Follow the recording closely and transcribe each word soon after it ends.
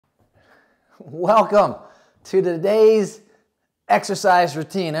Welcome to today's exercise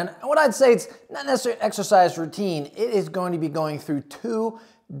routine. And what I'd say, it's not necessarily an exercise routine. It is going to be going through two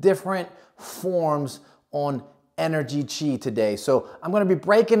different forms on Energy Chi today. So I'm going to be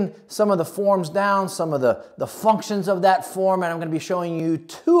breaking some of the forms down, some of the functions of that form, and I'm going to be showing you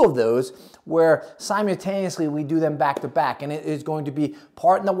two of those where simultaneously we do them back to back. And it is going to be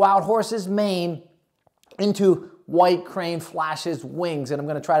part in the wild horse's mane into white crane flashes wings, and I'm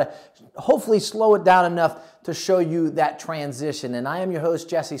going to try to hopefully slow it down enough to show you that transition. And I am your host,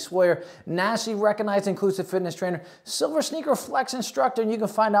 Jesse Sawyer, nationally recognized inclusive fitness trainer, silver sneaker flex instructor, and you can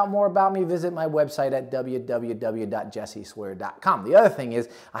find out more about me. Visit my website at www.jessesawyer.com. The other thing is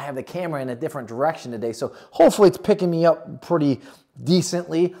I have the camera in a different direction today, so hopefully it's picking me up pretty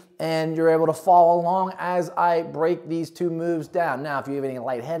decently and you're able to follow along as I break these two moves down. Now, if you have any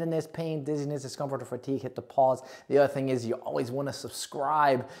lightheadedness, pain, dizziness, discomfort, or fatigue, hit the pause. The other thing is you always want to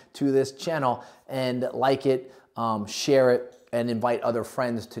subscribe to this channel and like it, share it, and invite other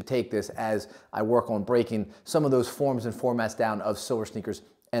friends to take this as I work on breaking some of those forms and formats down of Silver Sneakers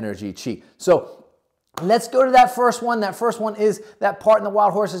Energy Chi. So let's go to that first one. That first one is that part in the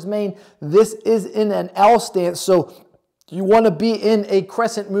wild horse's mane. This is in an L stance, so you want to be in a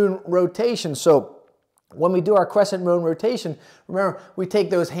crescent moon rotation. So when we do our crescent moon rotation, remember, we take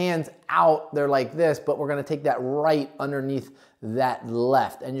those hands out, they're like this, but we're going to take that right underneath that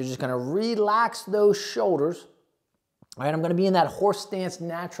left. And you're just going to relax those shoulders. All right, I'm going to be in that horse stance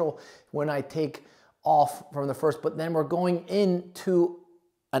natural when I take off from the first, but then we're going into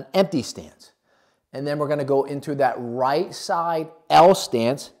an empty stance. And then we're going to go into that right side L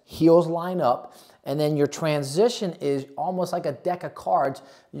stance, heels line up. And then your transition is almost like a deck of cards.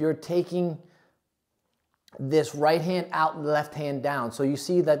 You're taking this right hand out, left hand down. So you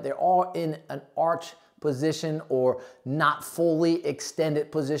see that they're all in an arch position or not fully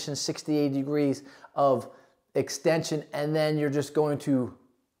extended position, 68 degrees of extension. And then you're just going to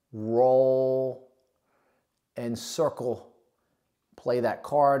roll and circle, play that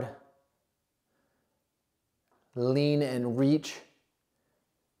card, lean and reach,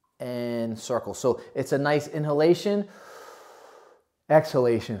 and circle. So it's a nice inhalation,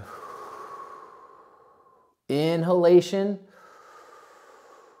 exhalation, inhalation,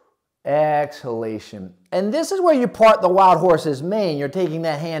 exhalation. And this is where you part the wild horse's mane. You're taking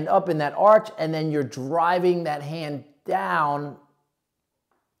that hand up in that arch, and then you're driving that hand down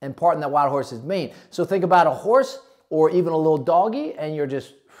and parting that wild horse's mane. So think about a horse or even a little doggy, and you're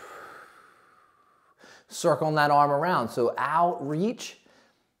just circling that arm around. So out, reach,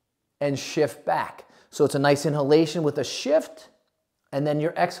 and shift back. So it's a nice inhalation with a shift, and then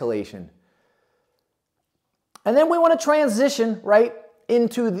your exhalation. And then we want to transition right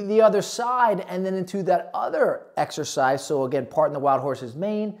into the other side and then into that other exercise. So again, parting the wild horse's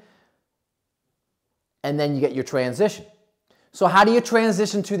mane, and then you get your transition. So how do you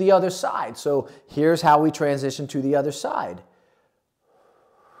transition to the other side? So here's how we transition to the other side.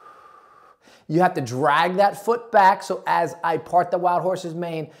 You have to drag that foot back. So as I part the wild horse's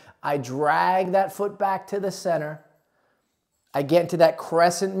mane, I drag that foot back to the center. I get into that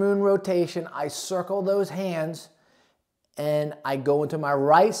crescent moon rotation. I circle those hands and I go into my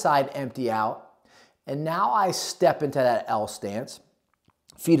right side, empty out. And now I step into that L stance.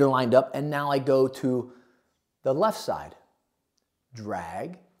 Feet are lined up. And now I go to the left side.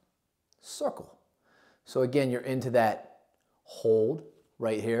 Drag, circle. So again, you're into that hold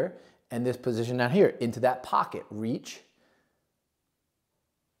right here. And this position down here, into that pocket, reach,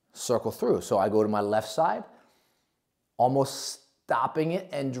 circle through. So I go to my left side, almost stopping it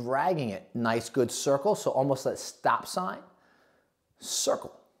and dragging it. Nice, good circle. So almost that stop sign,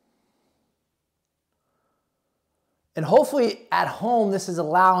 circle. And hopefully at home, this is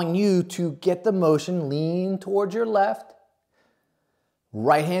allowing you to get the motion, lean towards your left,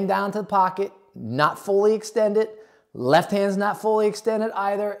 right hand down to the pocket, not fully extended. Left hand's not fully extended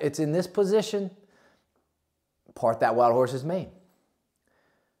either. It's in this position. Part that wild horse's mane.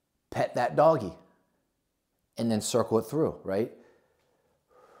 Pet that doggy. And then circle it through, right?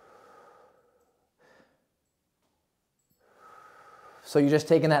 So you're just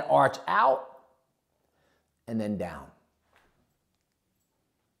taking that arch out and then down.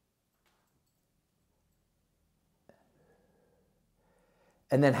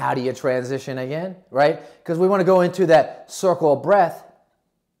 And then how do you transition again, right? Because we want to go into that circle of breath.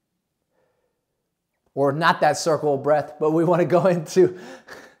 Or not that circle of breath, but we want to go into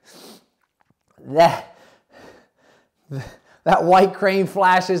that white crane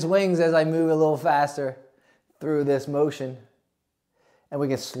flashes wings as I move a little faster through this motion. And we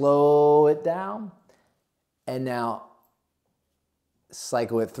can slow it down and now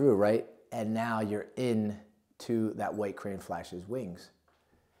cycle it through, right? and now you're into that white crane flashes wings.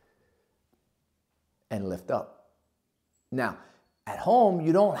 And lift up. Now, at home,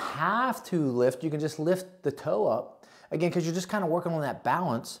 you don't have to lift. You can just lift the toe up. Again, because you're just kind of working on that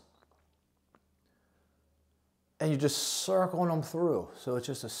balance. And you're just circling them through. So it's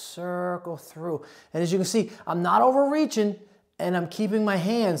just a circle through. And as you can see, I'm not overreaching, and I'm keeping my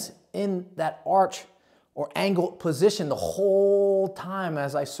hands in that arch or angled position the whole time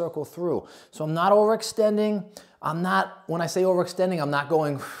as I circle through. So I'm not overextending. When I say overextending, I'm not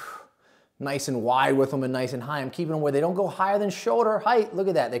going nice and wide with them and nice and high. I'm keeping them where they don't go higher than shoulder height. Look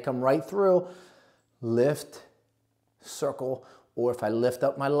at that. They come right through. Lift, circle, or if I lift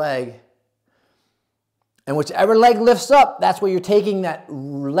up my leg, and whichever leg lifts up, that's where you're taking that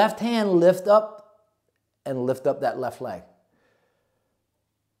left hand, lift up, and lift up that left leg.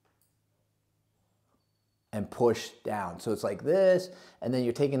 And push down. So it's like this, and then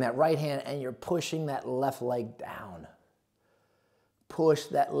you're taking that right hand and you're pushing that left leg down. Push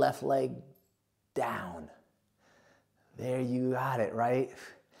that left leg down. There you got it, right?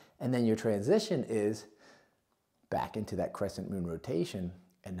 And then your transition is back into that crescent moon rotation,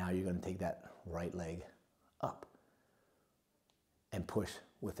 and now you're going to take that right leg up and push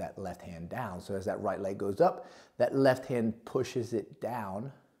with that left hand down. So as that right leg goes up, that left hand pushes it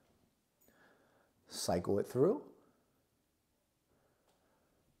down. Cycle it through.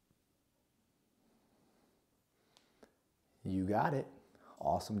 You got it.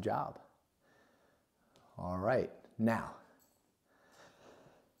 Awesome job. All right, now,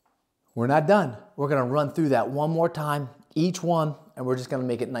 we're not done. We're gonna run through that one more time, each one, and we're just gonna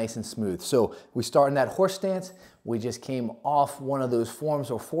make it nice and smooth. So we start in that horse stance. We just came off one of those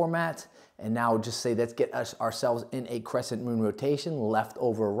forms or formats, and now just say, let's get ourselves in a crescent moon rotation, left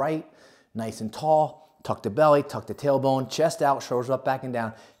over right, nice and tall, tuck the belly, tuck the tailbone, chest out, shoulders up, back and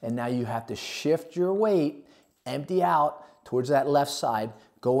down, and now you have to shift your weight, empty out towards that left side,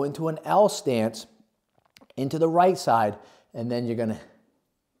 go into an L stance, into the right side, and then you're gonna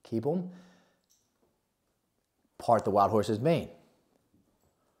keep them, part the wild horse's mane.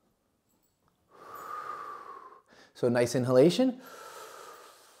 So nice inhalation,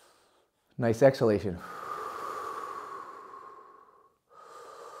 nice exhalation.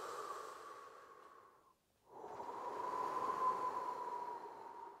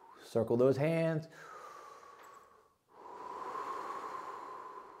 Circle those hands.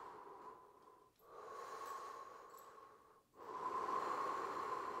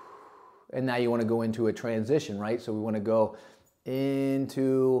 And now you want to go into a transition, right? So we want to go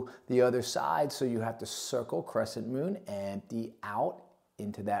into the other side. So you have to circle crescent moon, empty out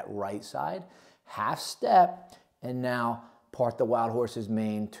into that right side, half step, and now part the wild horse's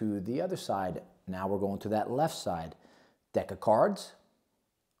mane to the other side. Now we're going to that left side. Deck of cards,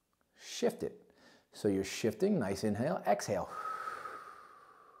 shift it. So you're shifting, nice inhale, exhale.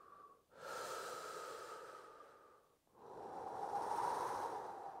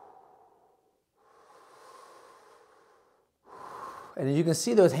 And you can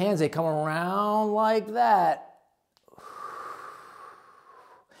see those hands, they come around like that.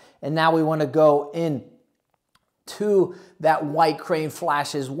 And now we want to go in to that white crane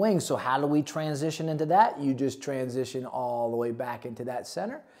flashes wings. So how do we transition into that? You just transition all the way back into that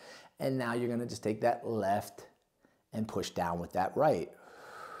center. And now you're going to just take that left and push down with that right.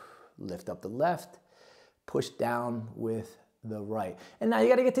 Lift up the left, push down with the right. And now you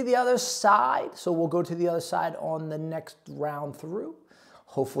got to get to the other side. So we'll go to the other side on the next round through.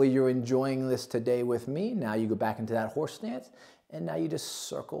 Hopefully you're enjoying this today with me. Now you go back into that horse stance, and now you just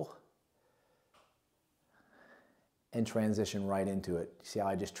circle and transition right into it. See how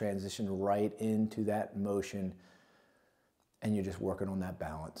I just transitioned right into that motion, and you're just working on that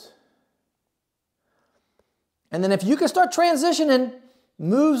balance. And then if you can start transitioning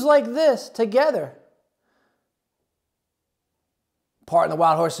moves like this together, part in the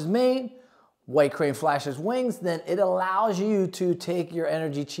wild horse's mane, white crane flashes wings, then it allows you to take your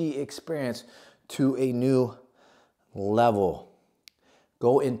energy chi experience to a new level.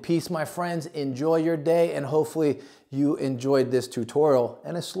 Go in peace, my friends. Enjoy your day, and hopefully you enjoyed this tutorial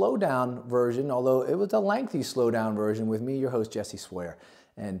and a slow down version, although it was a lengthy slow down version with me, your host, Jesse Sawyer.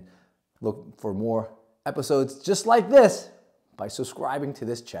 And look for more episodes just like this by subscribing to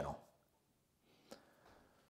this channel.